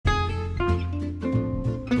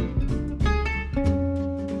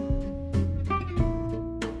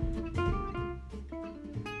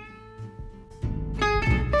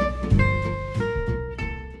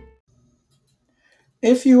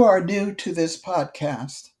If you are new to this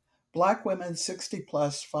podcast, Black Women 60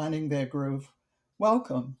 Plus Finding Their Groove,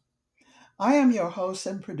 welcome. I am your host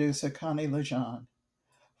and producer, Connie Lejean.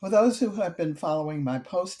 For those who have been following my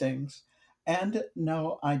postings and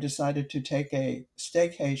know I decided to take a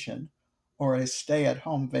staycation or a stay at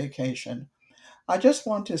home vacation, I just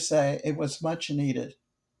want to say it was much needed.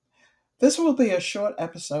 This will be a short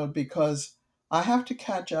episode because I have to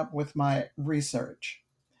catch up with my research.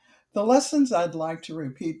 The lessons I'd like to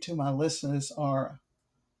repeat to my listeners are: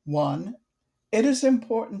 one, it is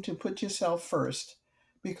important to put yourself first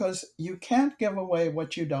because you can't give away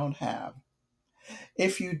what you don't have.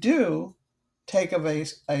 If you do take a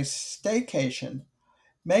staycation,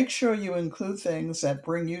 make sure you include things that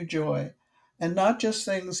bring you joy and not just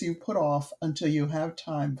things you put off until you have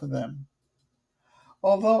time for them.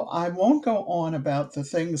 Although I won't go on about the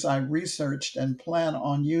things I researched and plan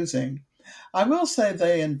on using, I will say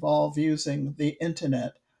they involve using the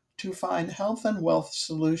internet to find health and wealth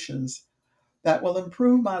solutions that will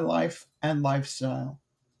improve my life and lifestyle.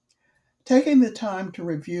 Taking the time to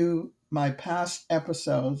review my past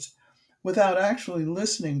episodes without actually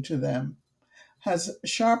listening to them has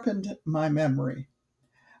sharpened my memory.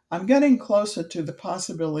 I'm getting closer to the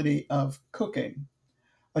possibility of cooking,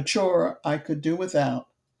 a chore I could do without,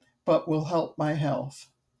 but will help my health.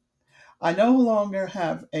 I no longer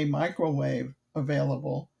have a microwave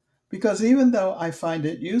available because even though I find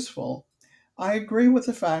it useful, I agree with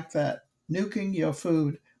the fact that nuking your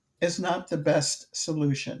food is not the best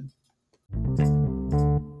solution.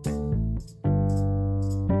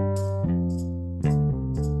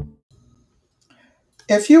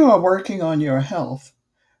 If you are working on your health,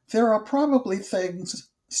 there are probably things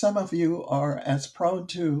some of you are as prone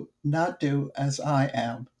to not do as I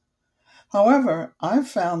am. However, I've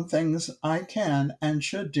found things I can and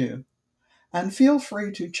should do, and feel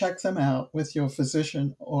free to check them out with your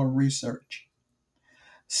physician or research.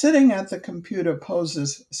 Sitting at the computer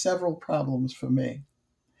poses several problems for me.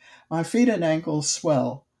 My feet and ankles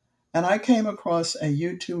swell, and I came across a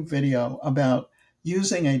YouTube video about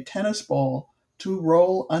using a tennis ball to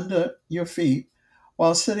roll under your feet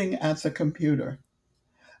while sitting at the computer.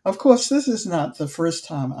 Of course, this is not the first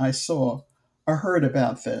time I saw or heard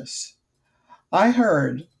about this. I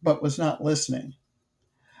heard, but was not listening.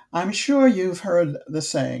 I'm sure you've heard the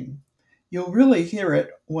saying, you'll really hear it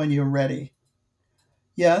when you're ready.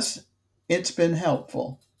 Yes, it's been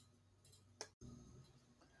helpful.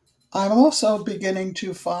 I'm also beginning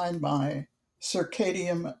to find my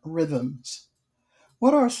circadian rhythms.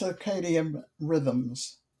 What are circadian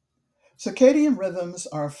rhythms? Circadian rhythms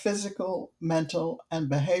are physical, mental, and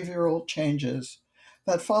behavioral changes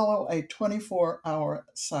that follow a 24-hour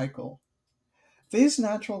cycle. These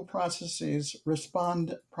natural processes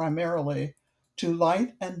respond primarily to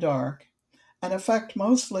light and dark and affect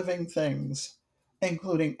most living things,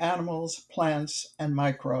 including animals, plants, and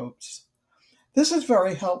microbes. This is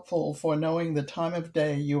very helpful for knowing the time of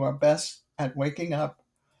day you are best at waking up,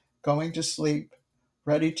 going to sleep,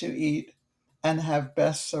 ready to eat, and have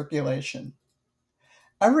best circulation.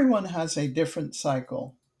 Everyone has a different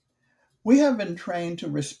cycle. We have been trained to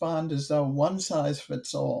respond as though one size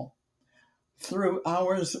fits all. Through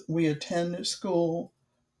hours we attend school,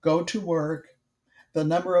 go to work, the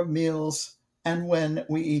number of meals, and when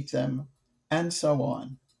we eat them, and so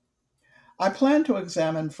on. I plan to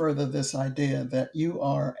examine further this idea that you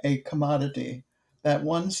are a commodity, that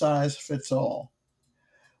one size fits all.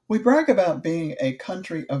 We brag about being a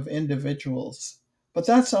country of individuals, but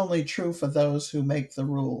that's only true for those who make the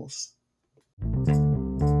rules.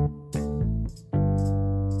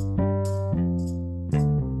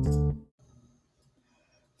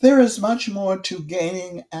 There is much more to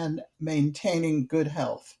gaining and maintaining good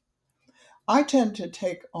health. I tend to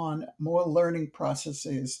take on more learning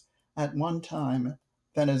processes at one time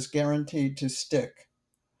than is guaranteed to stick.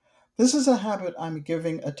 This is a habit I'm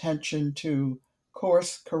giving attention to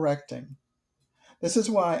course correcting. This is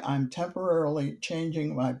why I'm temporarily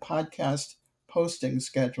changing my podcast posting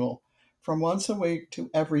schedule from once a week to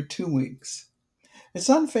every 2 weeks. It's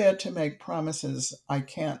unfair to make promises I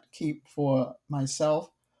can't keep for myself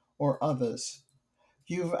or others.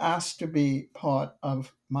 You've asked to be part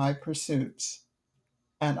of my pursuits,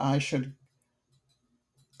 and I should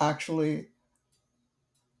actually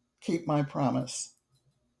keep my promise.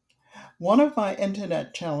 One of my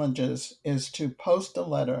internet challenges is to post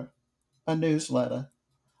a newsletter,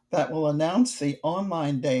 that will announce the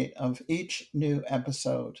online date of each new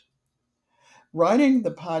episode. Writing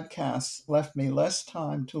the podcast left me less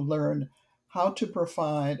time to learn how to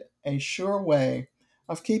provide a sure way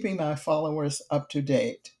of keeping my followers up to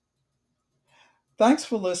date. Thanks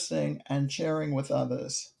for listening and sharing with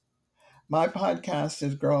others. My podcast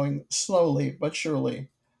is growing slowly but surely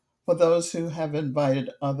for those who have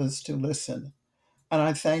invited others to listen, and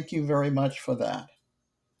I thank you very much for that.